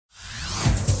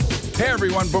Hey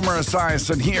everyone, Boomer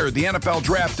Esiason here. The NFL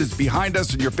Draft is behind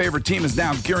us and your favorite team is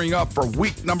now gearing up for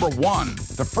week number 1.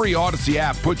 The free Odyssey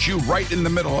app puts you right in the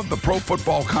middle of the pro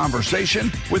football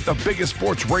conversation with the biggest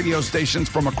sports radio stations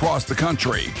from across the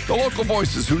country. The local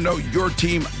voices who know your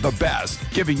team the best,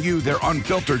 giving you their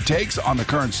unfiltered takes on the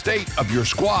current state of your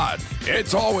squad.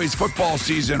 It's always football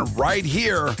season right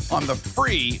here on the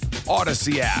free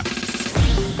Odyssey app.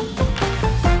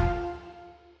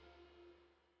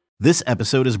 This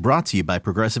episode is brought to you by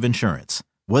Progressive Insurance.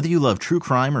 Whether you love true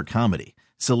crime or comedy,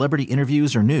 celebrity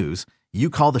interviews or news, you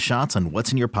call the shots on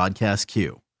what's in your podcast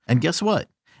queue. And guess what?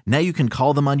 Now you can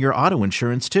call them on your auto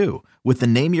insurance too with the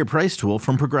Name Your Price tool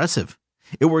from Progressive.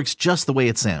 It works just the way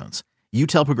it sounds. You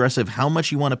tell Progressive how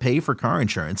much you want to pay for car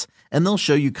insurance, and they'll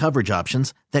show you coverage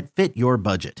options that fit your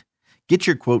budget. Get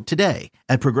your quote today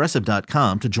at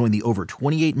Progressive.com to join the over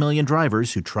 28 million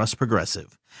drivers who trust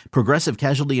Progressive. Progressive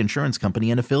Casualty Insurance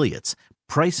Company and Affiliates.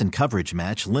 Price and coverage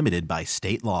match limited by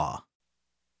state law.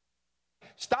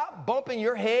 Stop bumping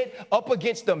your head up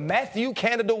against the Matthew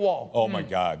Canada wall. Oh, my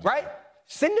God. Right?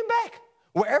 Send him back.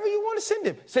 Wherever you want to send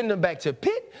him. Send him back to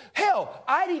Pitt. Hell,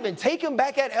 I'd even take him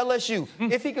back at LSU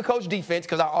if he could coach defense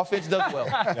because our offense does well.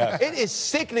 Yes. It is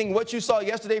sickening what you saw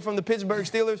yesterday from the Pittsburgh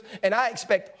Steelers, and I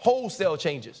expect wholesale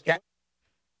changes.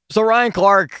 So Ryan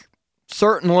Clark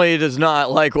certainly does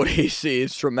not like what he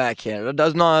sees from Matt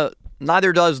Canada.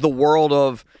 Neither does the world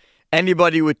of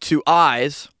anybody with two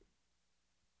eyes.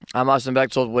 I'm Austin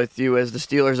Bechtold with you as the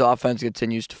Steelers offense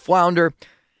continues to flounder.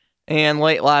 And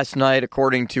late last night,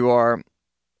 according to our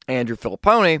Andrew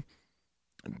Filipponi,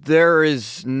 there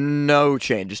is no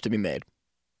changes to be made.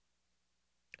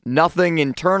 Nothing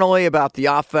internally about the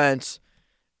offense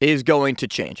is going to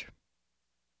change.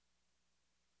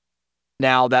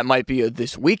 Now, that might be a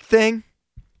this week thing.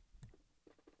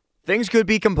 Things could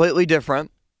be completely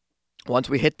different once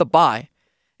we hit the bye.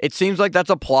 It seems like that's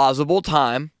a plausible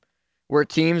time where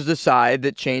teams decide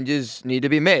that changes need to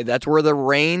be made. That's where the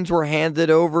reins were handed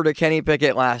over to Kenny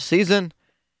Pickett last season.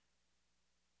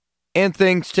 And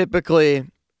things typically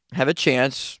have a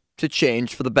chance to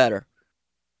change for the better.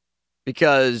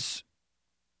 Because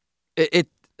it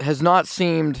has not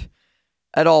seemed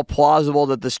at all plausible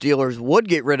that the Steelers would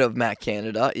get rid of Matt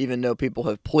Canada, even though people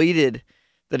have pleaded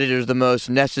that it is the most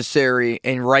necessary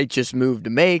and righteous move to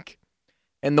make,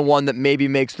 and the one that maybe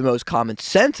makes the most common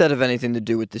sense out of anything to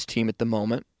do with this team at the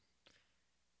moment.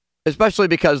 Especially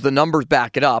because the numbers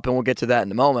back it up, and we'll get to that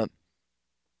in a moment.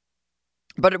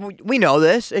 But we know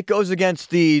this. It goes against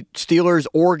the Steelers'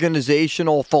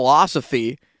 organizational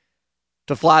philosophy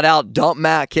to flat out dump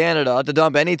Matt Canada, to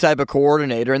dump any type of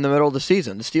coordinator in the middle of the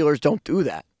season. The Steelers don't do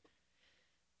that.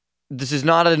 This is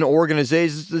not an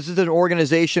organization. This is an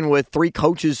organization with 3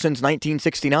 coaches since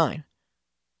 1969.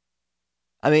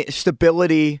 I mean,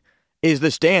 stability is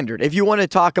the standard. If you want to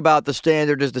talk about the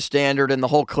standard as the standard and the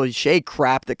whole cliche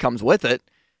crap that comes with it,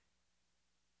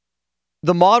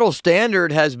 the model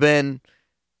standard has been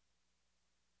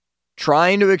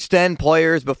trying to extend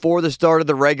players before the start of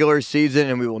the regular season,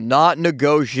 and we will not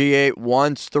negotiate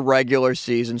once the regular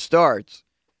season starts.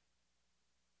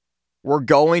 We're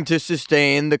going to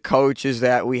sustain the coaches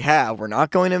that we have. We're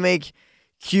not going to make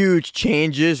huge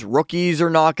changes. Rookies are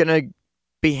not going to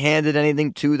be handed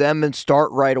anything to them and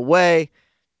start right away.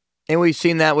 And we've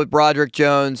seen that with Broderick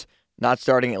Jones not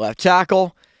starting at left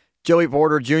tackle. Joey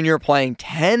Porter Jr. playing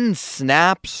 10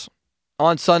 snaps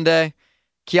on Sunday.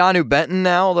 Keanu Benton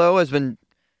now, though, has been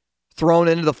thrown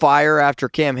into the fire after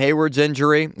Cam Hayward's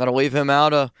injury. That'll leave him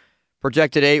out a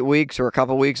projected 8 weeks or a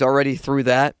couple weeks already through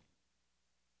that.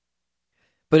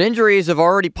 But injuries have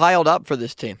already piled up for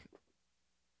this team.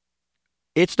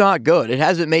 It's not good. It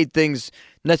hasn't made things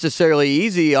necessarily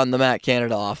easy on the Matt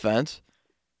Canada offense.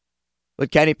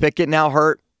 But Kenny Pickett now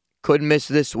hurt. Could miss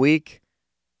this week.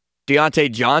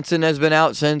 Deontay Johnson has been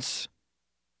out since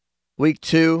week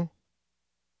 2.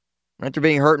 After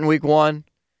being hurt in week 1.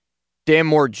 Dan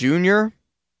Moore Jr.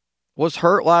 was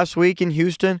hurt last week in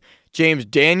Houston. James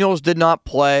Daniels did not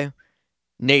play.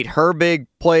 Nate Herbig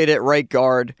played at right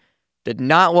guard. Did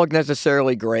not look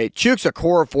necessarily great. Chuks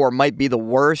Okorafor might be the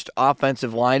worst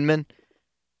offensive lineman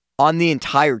on the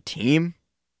entire team.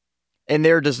 And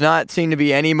there does not seem to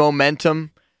be any momentum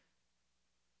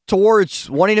towards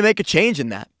wanting to make a change in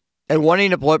that. And wanting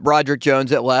to put Broderick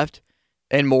Jones at left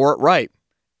and Moore at right.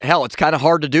 Hell, it's kind of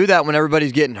hard to do that when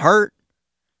everybody's getting hurt.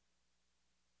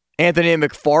 Anthony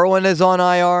McFarland is on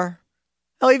IR.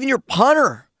 Hell, even your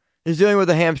punter is dealing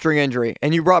with a hamstring injury.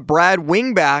 And you brought Brad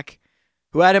Wing back,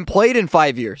 who hadn't played in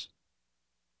 5 years.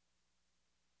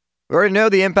 We already know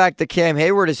the impact that Cam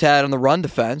Hayward has had on the run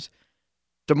defense.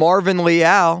 DeMarvin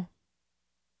Leal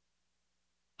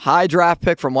high draft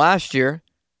pick from last year.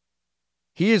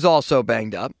 He is also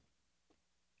banged up.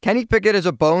 Kenny Pickett is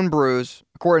a bone bruise,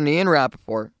 according to Ian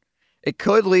Rappaport. It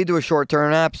could lead to a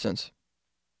short-term absence.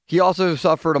 He also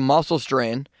suffered a muscle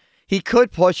strain. He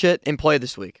could push it and play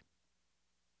this week.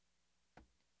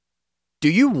 Do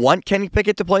you want Kenny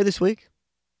Pickett to play this week?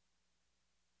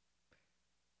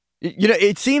 You know,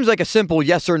 it seems like a simple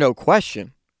yes or no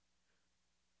question.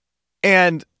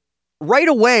 And right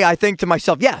away, I think to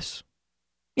myself, yes.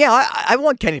 Yeah, I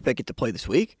want Kenny Pickett to play this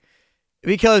week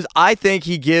because I think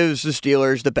he gives the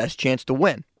Steelers the best chance to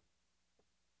win.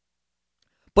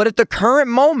 But at the current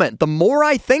moment, the more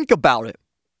I think about it,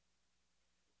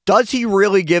 does he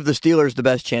really give the Steelers the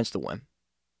best chance to win?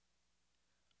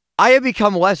 I have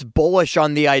become less bullish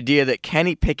on the idea that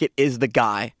Kenny Pickett is the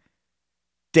guy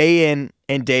day in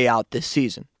and day out this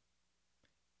season.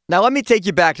 Now, let me take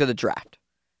you back to the draft.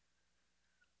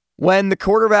 When the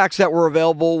quarterbacks that were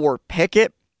available were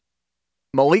Pickett,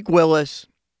 Malik Willis,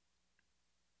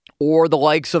 or the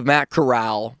likes of Matt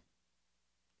Corral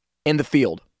in the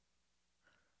field,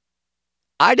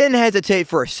 I didn't hesitate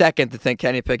for a second to think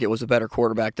Kenny Pickett was a better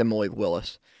quarterback than Malik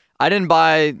Willis. I didn't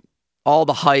buy all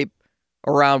the hype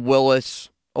around Willis,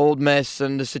 Ole Miss,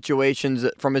 and the situations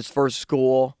from his first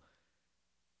school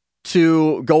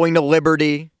to going to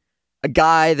Liberty, a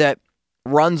guy that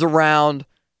runs around,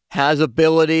 has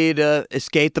ability to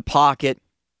escape the pocket,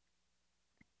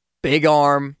 big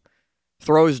arm,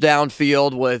 throws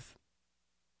downfield with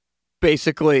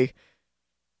basically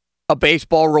a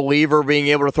baseball reliever being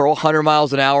able to throw 100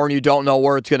 miles an hour and you don't know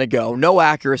where it's going to go. No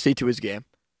accuracy to his game.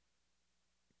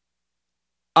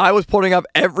 I was putting up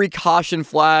every caution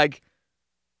flag,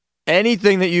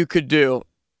 anything that you could do.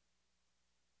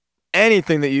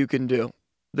 Anything that you can do.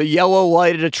 The yellow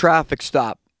light at a traffic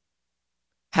stop.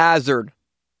 Hazard.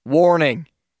 Warning.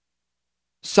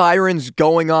 Sirens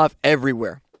going off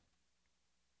everywhere.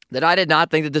 That I did not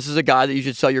think that this is a guy that you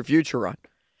should sell your future on.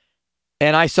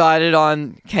 And I sided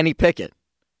on Kenny Pickett.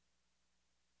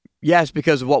 Yes,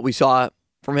 because of what we saw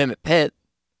from him at Pitt.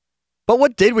 But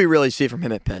what did we really see from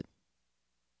him at Pitt?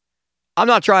 I'm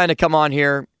not trying to come on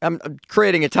here. I'm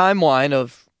creating a timeline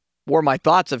of where my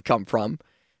thoughts have come from.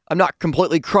 I'm not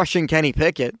completely crushing Kenny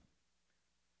Pickett.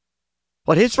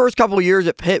 But his first couple of years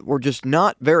at Pitt were just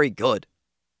not very good.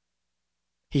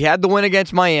 He had the win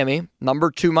against Miami,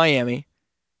 number 2 Miami.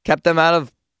 Kept them out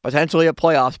of potentially a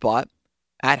playoff spot.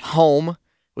 At home. It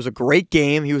was a great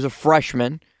game. He was a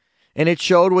freshman. And it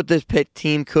showed what this Pitt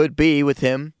team could be with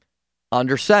him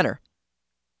under center.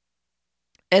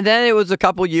 And then it was a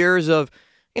couple years of,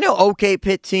 okay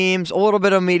Pitt teams, a little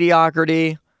bit of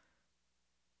mediocrity.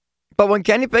 But when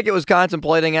Kenny Pickett was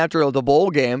contemplating after the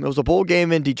bowl game, it was a bowl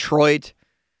game in Detroit.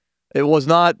 It was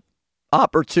not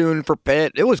opportune for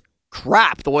Pitt. It was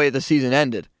crap the way the season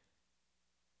ended.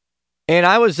 And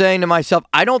I was saying to myself,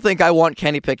 I don't think I want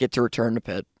Kenny Pickett to return to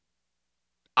Pitt.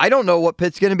 I don't know what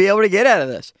Pitt's going to be able to get out of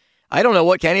this. I don't know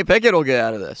what Kenny Pickett will get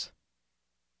out of this.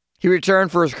 He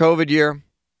returned for his COVID year.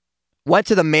 Went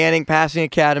to the Manning Passing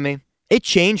Academy. It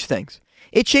changed things.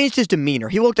 It changed his demeanor.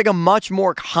 He looked like a much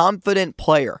more confident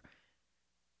player.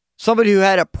 Somebody who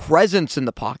had a presence in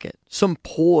the pocket. Some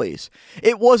poise.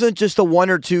 It wasn't just a 1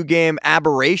 or 2 game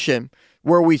aberration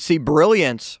where we see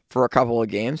brilliance for a couple of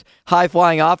games.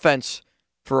 High-flying offense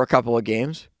for a couple of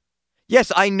games.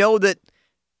 Yes, I know that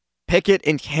Pickett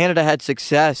in Canada had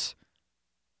success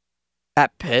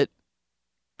at Pitt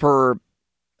for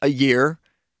a year,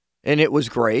 and it was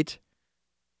great.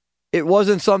 It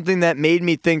wasn't something that made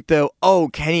me think, though,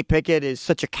 Kenny Pickett is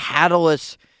such a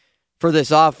catalyst for this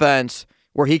offense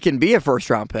where he can be a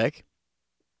first-round pick.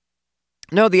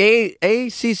 No, the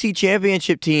ACC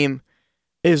championship team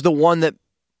is the one that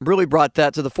really brought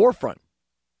that to the forefront.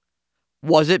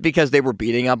 Was it because they were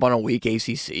beating up on a weak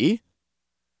ACC?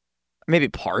 Maybe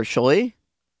partially.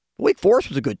 Wake Forest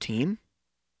was a good team.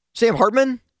 Sam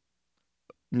Hartman?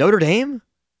 Notre Dame?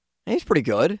 He's pretty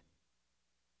good.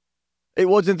 It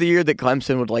wasn't the year that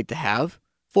Clemson would like to have.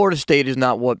 Florida State is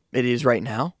not what it is right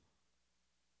now.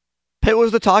 Pitt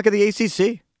was the talk of the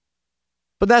ACC.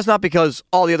 But that's not because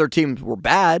all the other teams were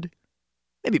bad.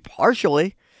 Maybe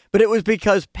partially. But it was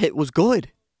because Pitt was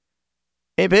good.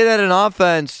 And Pitt had an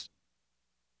offense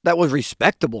that was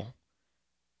respectable.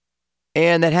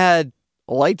 And that had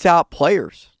lights-out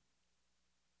players.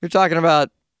 You're talking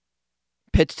about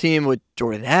Pitt's team with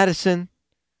Jordan Addison,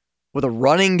 with a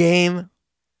running game,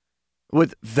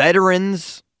 with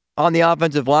veterans on the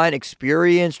offensive line,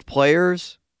 experienced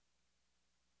players,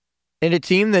 and a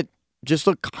team that just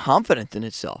looked confident in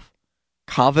itself,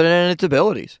 confident in its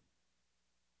abilities.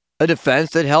 A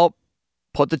defense that helped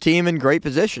put the team in great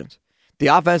positions. The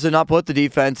offense did not put the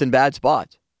defense in bad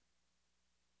spots.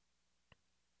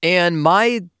 And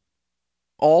my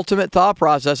ultimate thought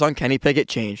process on Kenny Pickett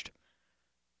changed.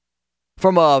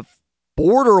 From a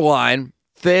borderline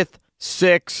 5th,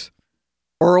 6th,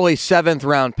 early 7th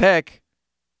round pick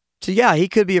to, yeah, he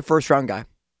could be a first round guy.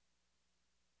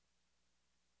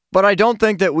 But I don't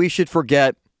think that we should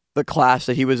forget the class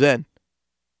that he was in.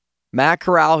 Matt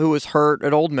Corral, who was hurt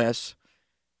at Ole Miss,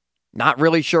 not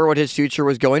really sure what his future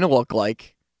was going to look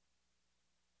like.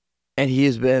 And he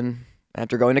has been,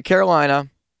 after going to Carolina,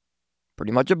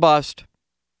 pretty much a bust.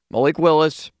 Malik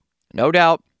Willis, no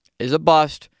doubt, is a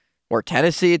bust. Where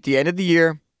Tennessee at the end of the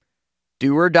year,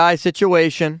 do or die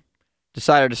situation,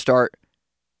 decided to start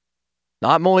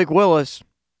not Malik Willis,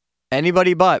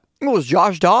 anybody but. It was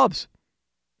Josh Dobbs.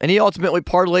 And he ultimately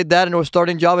parlayed that into a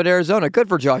starting job at Arizona. Good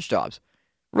for Josh Dobbs.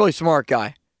 Really smart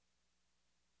guy.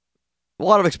 A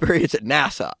lot of experience at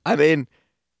NASA. I mean,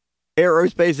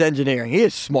 aerospace engineering. He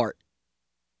is smart.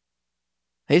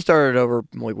 He started over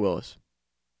Malik Willis.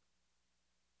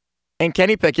 And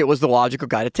Kenny Pickett was the logical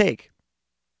guy to take.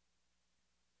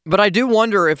 But I do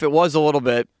wonder if it was a little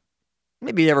bit,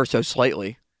 maybe ever so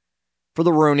slightly, for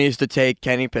the Roonies to take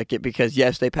Kenny Pickett because,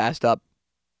 yes, they passed up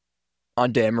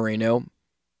on Dan Marino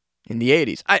in the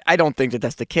 80s. I don't think that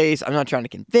that's the case. I'm not trying to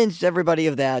convince everybody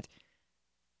of that.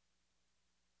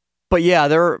 But yeah,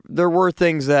 there were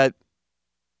things that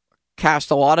cast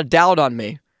a lot of doubt on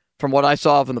me from what I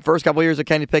saw from the first couple of years of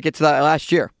Kenny Pickett to that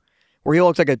last year, where he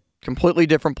looks like a completely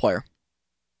different player.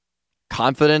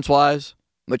 Confidence-wise,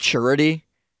 maturity,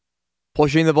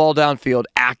 pushing the ball downfield,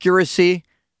 accuracy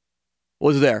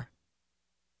was there.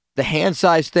 The hand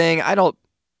size thing, I don't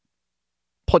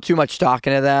put too much stock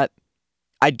into that.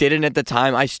 I didn't at the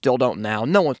time. I still don't now.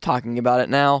 No one's talking about it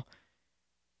now.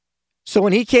 So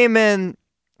when he came in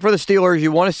for the Steelers,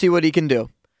 you want to see what he can do.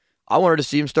 I wanted to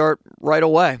see him start right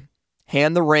away.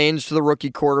 Hand the reins to the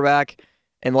rookie quarterback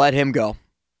and let him go.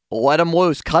 Let him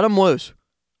loose. Cut him loose.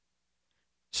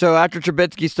 So after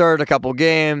Trubisky started a couple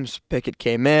games, Pickett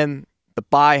came in. The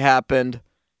bye happened,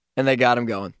 and they got him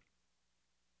going.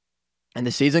 And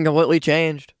the season completely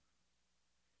changed.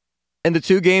 And the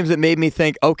two games that made me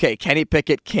think, okay, Kenny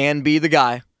Pickett can be the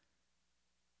guy,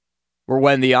 were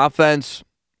when the offense,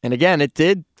 and again, it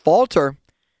did falter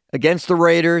against the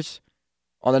Raiders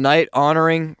on the night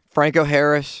honoring Franco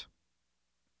Harris,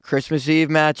 Christmas Eve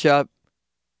matchup.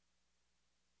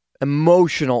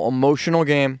 Emotional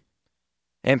game.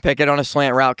 And Pickett on a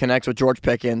slant route connects with George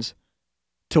Pickens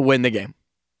to win the game.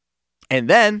 And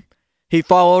then he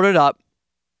followed it up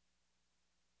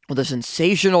with a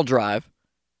sensational drive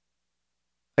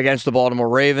against the Baltimore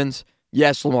Ravens.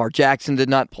 Yes, Lamar Jackson did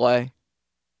not play.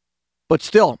 But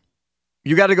still,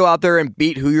 you got to go out there and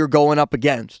beat who you're going up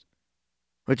against,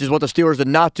 which is what the Steelers did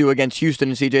not do against Houston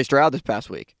and C.J. Stroud this past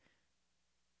week.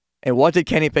 And what did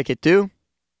Kenny Pickett do?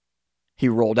 He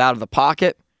rolled out of the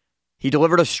pocket. He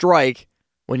delivered a strike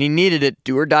when he needed it,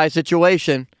 do-or-die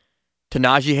situation, to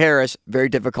Najee Harris. Very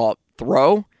difficult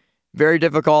throw, very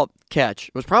difficult catch.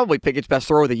 It was probably Pickett's best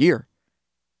throw of the year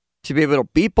to be able to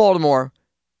beat Baltimore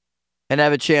and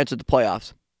have a chance at the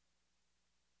playoffs.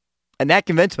 And that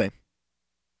convinced me.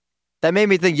 That made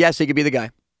me think, yes, he could be the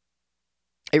guy.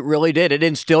 It really did. It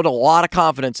instilled a lot of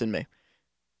confidence in me,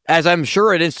 as I'm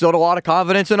sure it instilled a lot of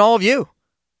confidence in all of you.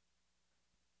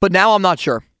 But now I'm not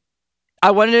sure. I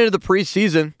went into the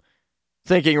preseason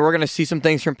thinking we're going to see some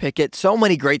things from Pickett. So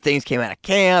many great things came out of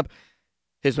camp.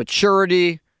 His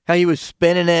maturity, how he was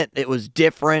spinning it, it was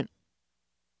different.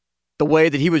 The way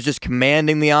that he was just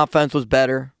commanding the offense was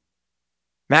better.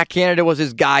 Matt Canada was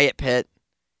his guy at Pitt.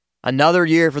 Another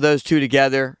year for those two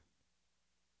together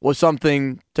was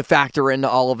something to factor into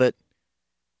all of it.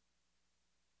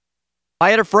 I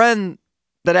had a friend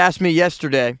that asked me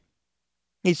yesterday.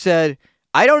 He said,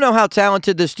 I don't know how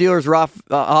talented the Steelers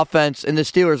offense and the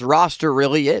Steelers roster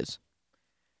really is.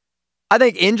 I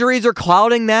think injuries are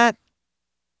clouding that.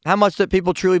 How much that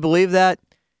people truly believe that.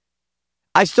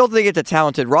 I still think it's a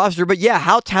talented roster, but yeah,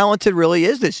 how talented really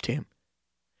is this team?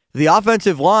 The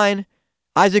offensive line,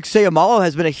 Isaac Seumalo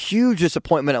has been a huge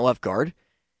disappointment at left guard.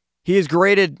 He is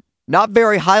graded not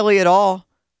very highly at all,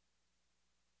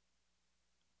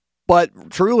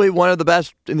 but truly one of the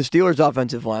best in the Steelers'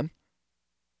 offensive line.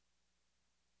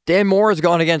 Dan Moore has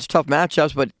gone against tough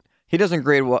matchups, but he doesn't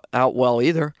grade out well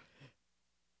either.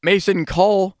 Mason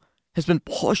Cole has been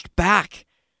pushed back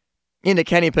into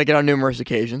Kenny Pickett on numerous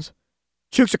occasions.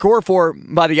 Chuks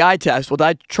Okorafor, by the eye test, what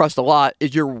I trust a lot,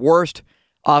 is your worst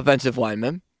offensive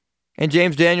lineman. And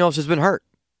James Daniels has been hurt.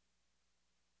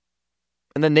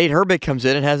 And then Nate Herbig comes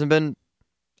in and hasn't been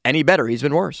any better. He's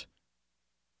been worse.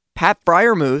 Pat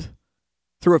Freiermuth,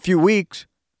 through a few weeks,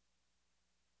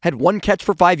 had one catch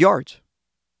for 5 yards.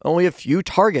 only a few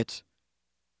targets.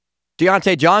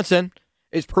 Deontay Johnson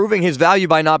is proving his value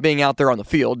by not being out there on the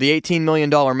field. The $18 million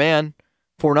man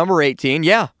for number 18,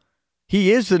 yeah,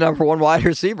 he is the number one wide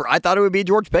receiver. I thought it would be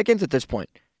George Pickens at this point.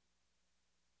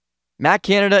 Matt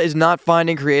Canada is not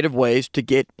finding creative ways to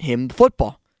get him the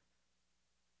football.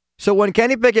 So when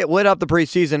Kenny Pickett lit up the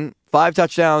preseason, 5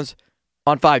 touchdowns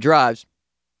on 5 drives,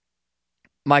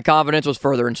 my confidence was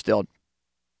further instilled.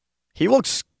 He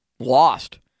looks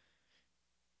lost.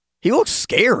 He looks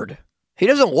scared. He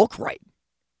doesn't look right.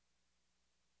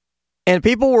 And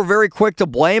people were very quick to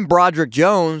blame Broderick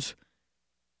Jones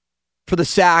for the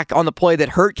sack on the play that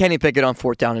hurt Kenny Pickett on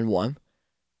 4th down and 1.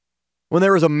 When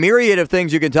there was a myriad of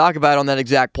things you can talk about on that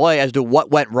exact play as to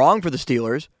what went wrong for the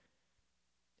Steelers,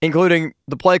 including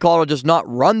the play call to just not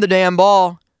run the damn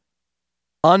ball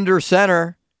under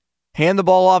center, hand the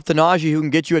ball off to Najee, who can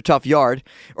get you a tough yard.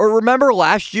 Or remember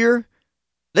last year,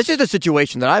 this is the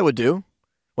situation that I would do.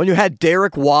 When you had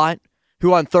Derek Watt,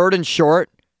 who on 3rd and short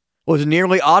was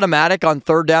nearly automatic on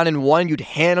 3rd down and 1, you'd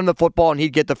hand him the football and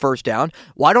he'd get the first down.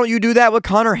 Why don't you do that with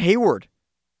Connor Hayward?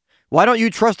 Why don't you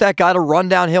trust that guy to run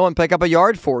downhill and pick up a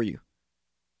yard for you?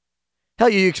 Hell,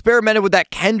 you experimented with that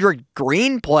Kendrick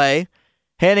Green play,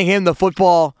 handing him the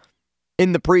football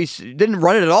in the didn't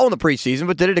run it at all in the preseason,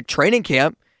 but did it at training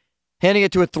camp, handing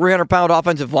it to a 300-pound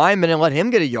offensive lineman and let him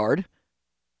get a yard.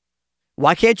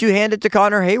 Why can't you hand it to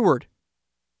Connor Hayward?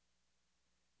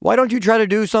 Why don't you try to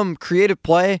do some creative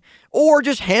play or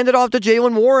just hand it off to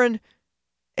Jaylen Warren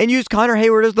and use Connor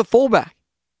Hayward as the fullback?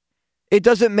 It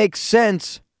doesn't make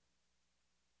sense,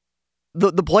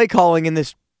 the play calling in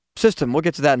this system. We'll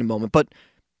get to that in a moment. But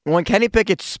when Kenny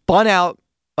Pickett spun out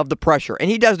of the pressure, and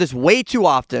he does this way too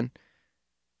often,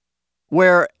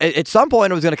 where at some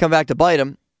point it was going to come back to bite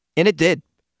him, and it did.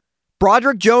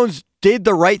 Broderick Jones did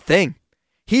the right thing.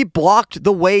 He blocked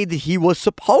the way that he was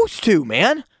supposed to,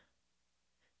 man.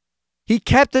 He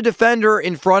kept the defender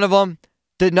in front of him,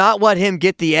 did not let him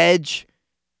get the edge,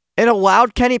 and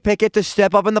allowed Kenny Pickett to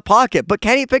step up in the pocket. But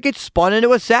Kenny Pickett spun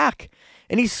into a sack,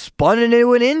 and he spun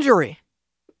into an injury.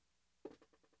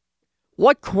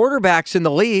 What quarterbacks in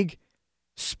the league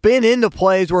spin into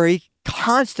plays where he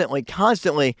constantly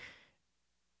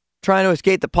trying to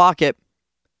escape the pocket,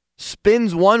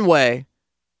 spins one way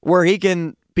where he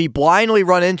can be blindly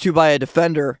run into by a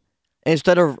defender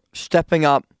instead of stepping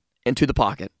up into the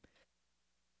pocket?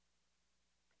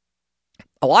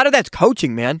 A lot of that's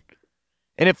coaching, man.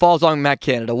 And it falls on Matt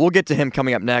Canada. We'll get to him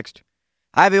coming up next.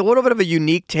 I have a little bit of a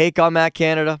unique take on Matt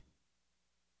Canada,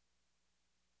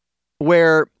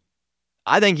 where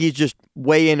I think he's just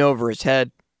way in over his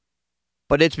head.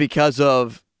 But it's because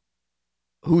of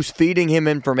who's feeding him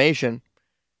information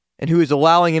and who is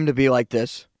allowing him to be like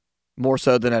this, more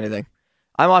so than anything.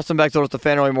 I'm Austin Bechtold with the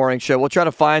Fan Early Morning Show. We'll try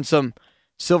to find some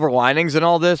silver linings in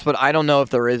all this, but I don't know if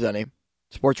there is any.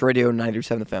 Sports Radio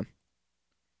 97 The Fan.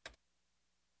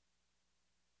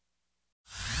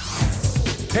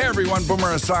 Hey everyone, Boomer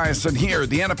Esiason here.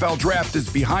 The NFL Draft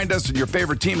is behind us and your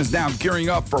favorite team is now gearing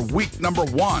up for week number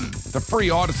 1. The free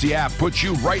Odyssey app puts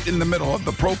you right in the middle of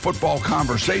the pro football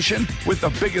conversation with the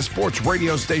biggest sports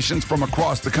radio stations from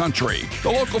across the country.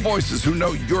 The local voices who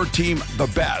know your team the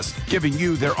best, giving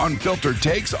you their unfiltered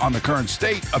takes on the current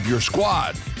state of your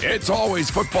squad. It's always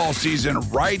football season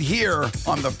right here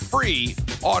on the free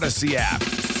Odyssey app.